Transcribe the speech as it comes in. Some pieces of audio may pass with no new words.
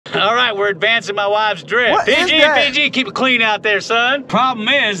All right, we're advancing my wife's drift. What PG, is that? PG, keep it clean out there, son. Problem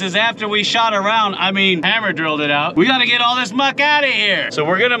is after we shot around, hammer drilled it out, we gotta get all this muck out of here. So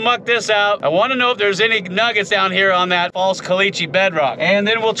we're gonna muck this out. I wanna know if there's any nuggets down here on that false caliche bedrock. And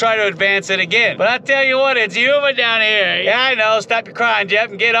then we'll try to advance it again. But I tell you what, it's humid down here. Yeah, I know, stop your crying, Jeff,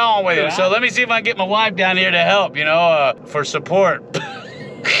 and get on with it. So let me see if I can get my wife down here to help, you know, for support.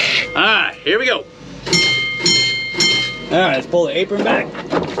 All right, here we go. All right, let's pull the apron back.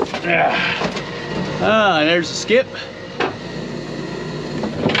 Ah, there's the skip.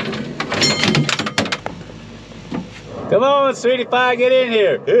 Come on, sweetie pie, get in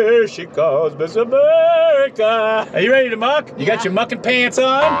here. Here she comes, Miss America. Are you ready to muck? You got your mucking pants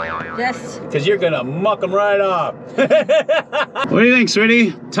on? Yes. Because you're gonna muck them right off. What do you think,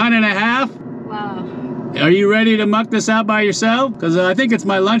 sweetie? Ton and a half? Wow. Are you ready to muck this out by yourself? Because I think it's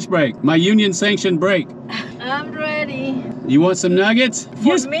my lunch break, my union sanctioned break. I'm ready. You want some nuggets?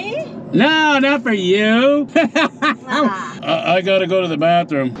 For me? No, not for you. Ah. I gotta go to the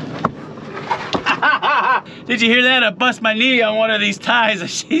bathroom. Did you hear that? I bust my knee on one of these ties and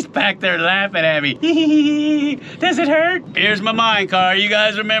she's back there laughing at me. Does it hurt? Here's my mine car. You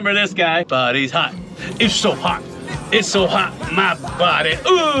guys remember this guy? Body's hot. It's so hot. It's so hot, my body.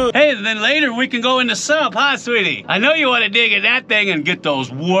 Ooh. Hey, then later we can go in the sump, huh, sweetie? I know you want to dig in that thing and get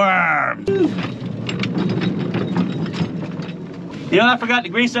those worms. You know, I forgot to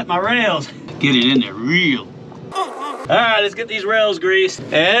grease up my rails. Get it in there real. All right, let's get these rails greased.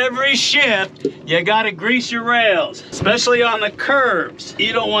 Every shift, you gotta grease your rails, especially on the curves.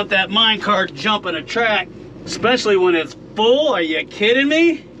 You don't want that mine cart jumping a track, especially when it's full. Are you kidding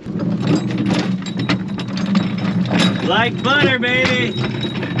me? Like butter, baby.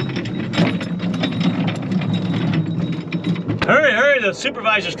 Hurry, hurry, the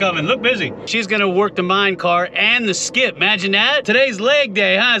supervisor's coming. Look busy. She's gonna work the mine car and the skip. Imagine that. Today's leg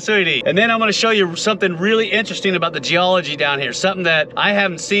day, huh, sweetie? And then I'm gonna show you something really interesting about the geology down here. Something that I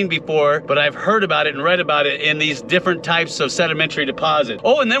haven't seen before, but I've heard about it and read about it in these different types of sedimentary deposits.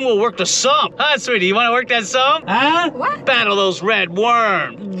 Oh, and then we'll work the sump. Huh, sweetie? You wanna work that sump? Huh? What? Battle those red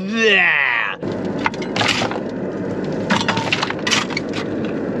worms. Yeah.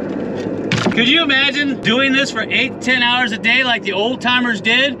 Could you imagine doing this for 8 to 10 hours a day like the old timers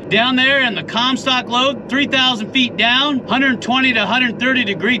did? Down there in the Comstock load, 3,000 feet down, 120 to 130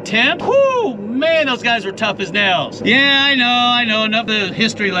 degree temp? Whoo, man, those guys were tough as nails. Yeah, I know, enough of the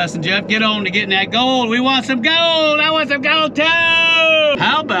history lesson, Jeff. Get on to getting that gold. We want some gold. I want some gold too.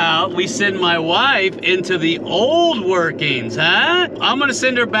 How about we send my wife into the old workings, huh? I'm gonna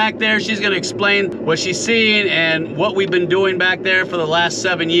send her back there. She's gonna explain what she's seeing and what we've been doing back there for the last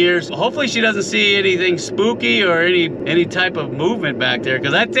 7 years. Hopefully she doesn't see anything spooky or any type of movement back there,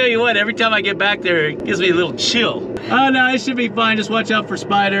 because I tell you what, every time I get back there, it gives me a little chill. Oh no, it should be fine. Just watch out for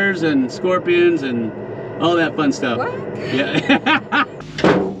spiders and scorpions and all that fun stuff. What? Yeah.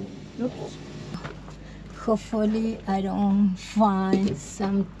 Oops. Hopefully I don't find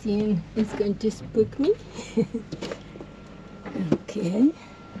something that's going to spook me. Okay.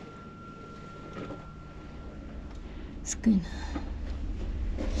 It's gonna...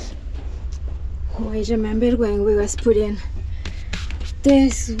 Oh, I remember when we was putting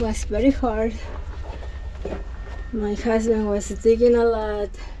this was very hard. My husband was digging a lot.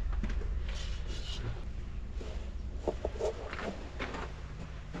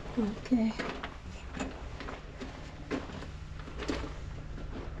 Okay.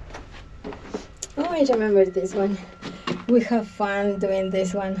 Oh, I remember this one. We have fun doing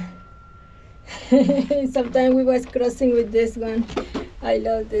this one. Sometimes we was crossing with this one. I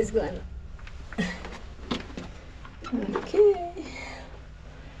love this one. Okay.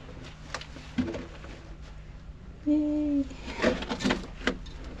 Yay.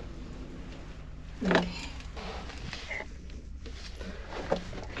 Okay.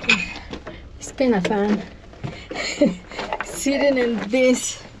 It's kind of fun sitting in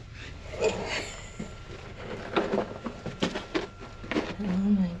this. Oh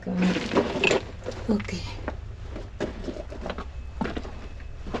my God. Okay.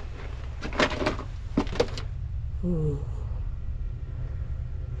 Ooh.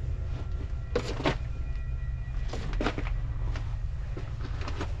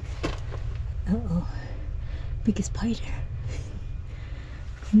 Uh-oh, big spider.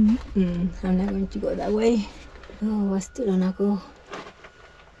 I'm not going to go that way. Oh, I still wanna go.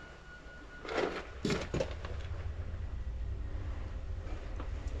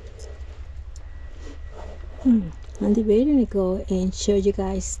 I'm debating to go and show you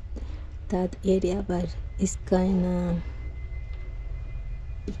guys that area, but it's kind of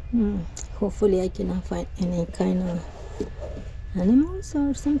hopefully I cannot find any kind of animals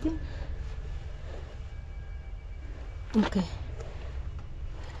or something. Okay,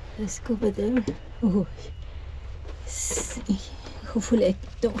 let's go over there. Oh, hopefully I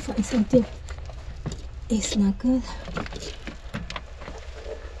don't find something. It's not good.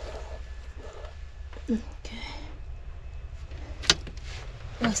 Okay,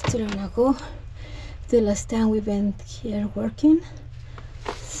 last turn ago, the last time we've been here working,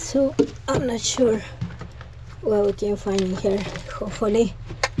 so I'm not sure what we can find in here. Hopefully.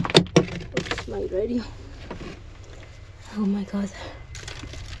 Oops, my radio. Oh my god.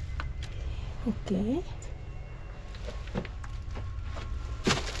 Okay.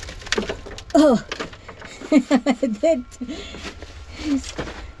 Oh, that is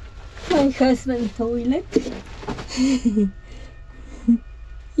my husband's toilet.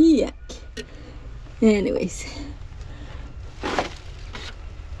 Yuck. Anyways,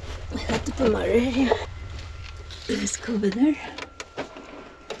 I have to put my radio. Let's go over there.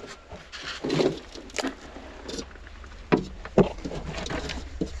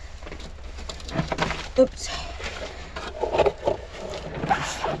 Oops.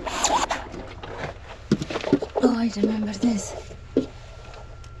 Oh, I remember this.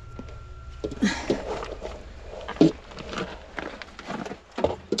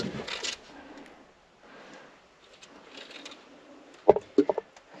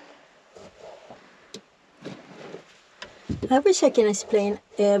 I wish I can explain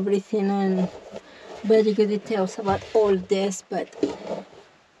everything and very good details about all this, but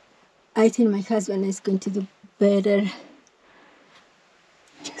I think my husband is going to do better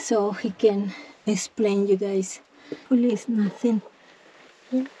so he can explain you guys. Hopefully it's nothing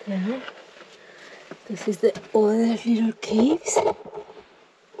in there. This is the other little caves.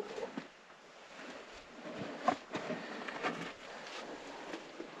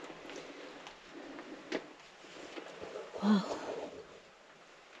 Wow.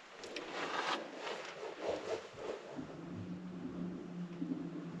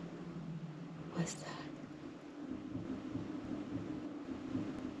 What's that?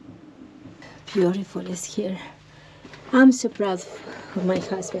 Beautiful is here. I'm so proud of my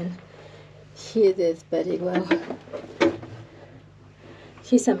husband. He did very well.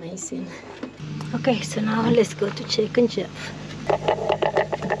 He's amazing. Okay, so now let's go to check on Jeff.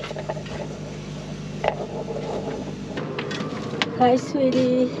 Hi,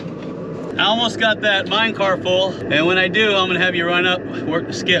 sweetie. I almost got that mine car full, and when I do, I'm gonna have you run up, work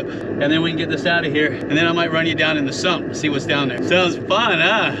the skip, and then we can get this out of here, and then I might run you down in the sump, see what's down there. Sounds fun,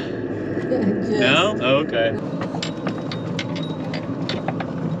 huh? Yes. No? Okay.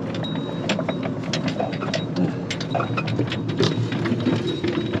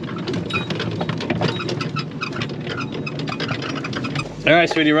 All right,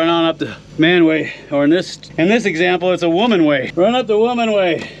 sweetie, run on up the man way, or in this example, it's a woman way. Run up the woman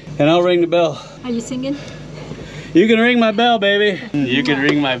way, and I'll ring the bell. Are you singing? You can ring my bell, baby. You can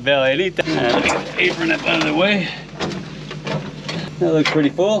ring my bell anytime. Let me get the apron up out of the way. That looks pretty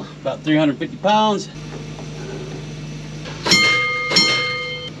full, about 350 pounds.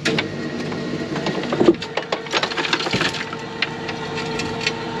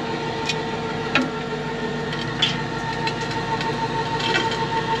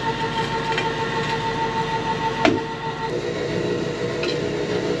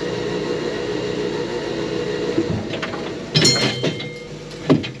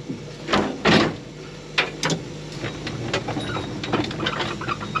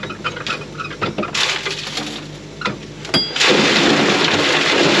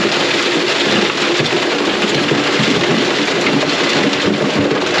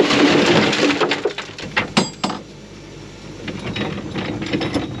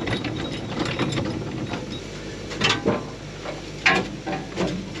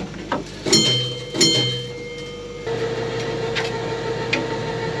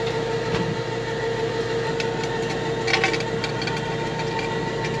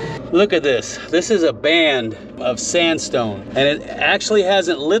 Look at this. This is a band of sandstone, and it actually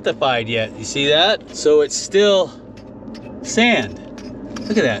hasn't lithified yet. You see that? So it's still sand.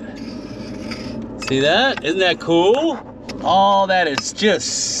 Look at that. See that? Isn't that cool? All that is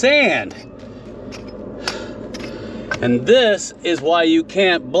just sand. And this is why you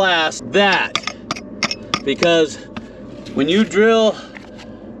can't blast that. Because when you drill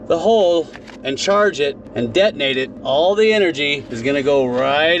the hole and charge it and detonate it, all the energy is gonna go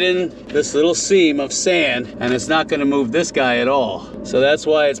right in this little seam of sand, and it's not gonna move this guy at all. So that's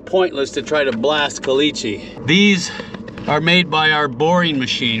why it's pointless to try to blast caliche. These are made by our boring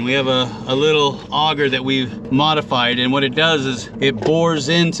machine. We have a little auger that we've modified, and what it does is it bores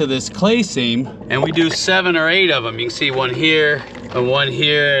into this clay seam, and we do 7 or 8 of them. You can see one here, and one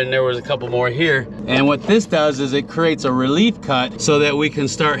here, and there was a couple more here. And what this does is it creates a relief cut so that we can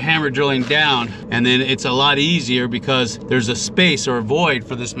start hammer drilling down, and then it's a lot easier because there's a space or a void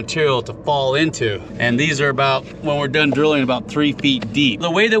for this material to fall into. And these are about, when we're done drilling, about 3 feet deep.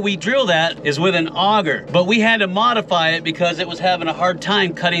 The way that we drill that is with an auger, but we had to modify it because it was having a hard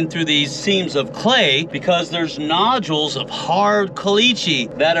time cutting through these seams of clay because there's nodules of hard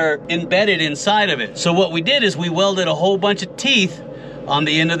caliche that are embedded inside of it. So what we did is we welded a whole bunch of teeth on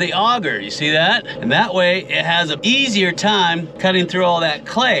the end of the auger. You see that? And that way it has an easier time cutting through all that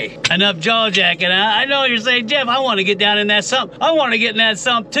clay. Enough jaw jacking. I know you're saying, Jeff, I want to get down in that sump. I want to get in that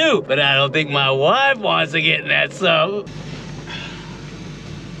sump too, but I don't think my wife wants to get in that sump.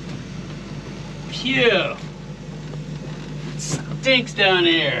 Phew. Stinks down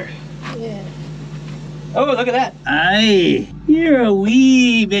here. Yeah. Oh, look at that. Aye, you're a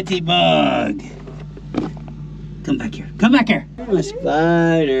wee bitty bug. Come back here. Come back here. Oh,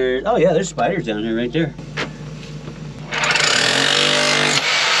 spiders. Oh yeah, there's spiders down there right there.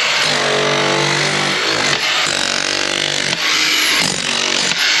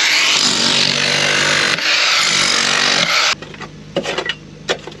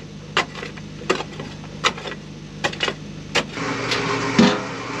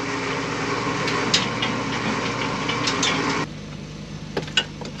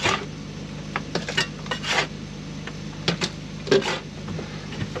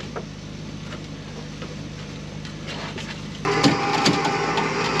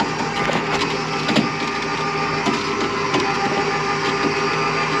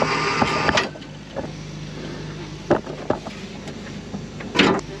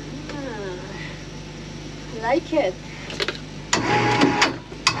 Like it.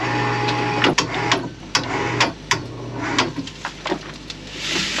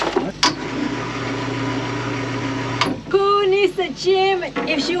 Who needs a gym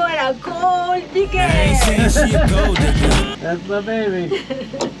if you are a gold digger? That's my baby.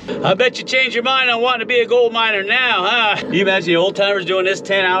 I bet you changed your mind on wanting to be a gold miner now, huh? You imagine the old timers doing this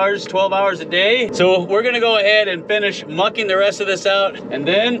 10 hours, 12 hours a day? So we're gonna go ahead and finish mucking the rest of this out, and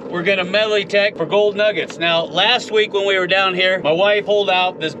then we're gonna metal detect for gold nuggets. Now, last week when we were down here, my wife pulled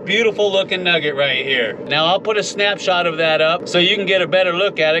out this beautiful looking nugget right here. Now, I'll put a snapshot of that up so you can get a better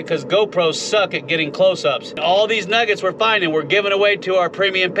look at it, because GoPros suck at getting close-ups. All these nuggets we're finding, we're giving away to our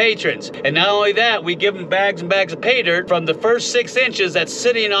premium patrons. And not only that, we give them bags and bags of pay dirt from the first 6 inches that's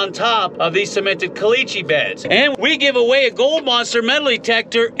sitting on top of these cemented caliche beds. And we give away a Gold Monster metal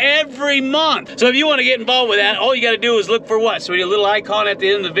detector every month. So if you want to get involved with that, all you got to do is look for what? So we need a little icon at the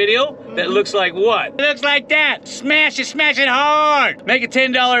end of the video that looks like what? It looks like that. Smash it hard. Make a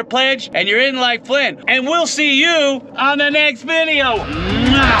 $10 pledge and you're in like Flynn. And we'll see you on the next video.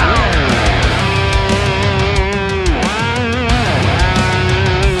 Mwah!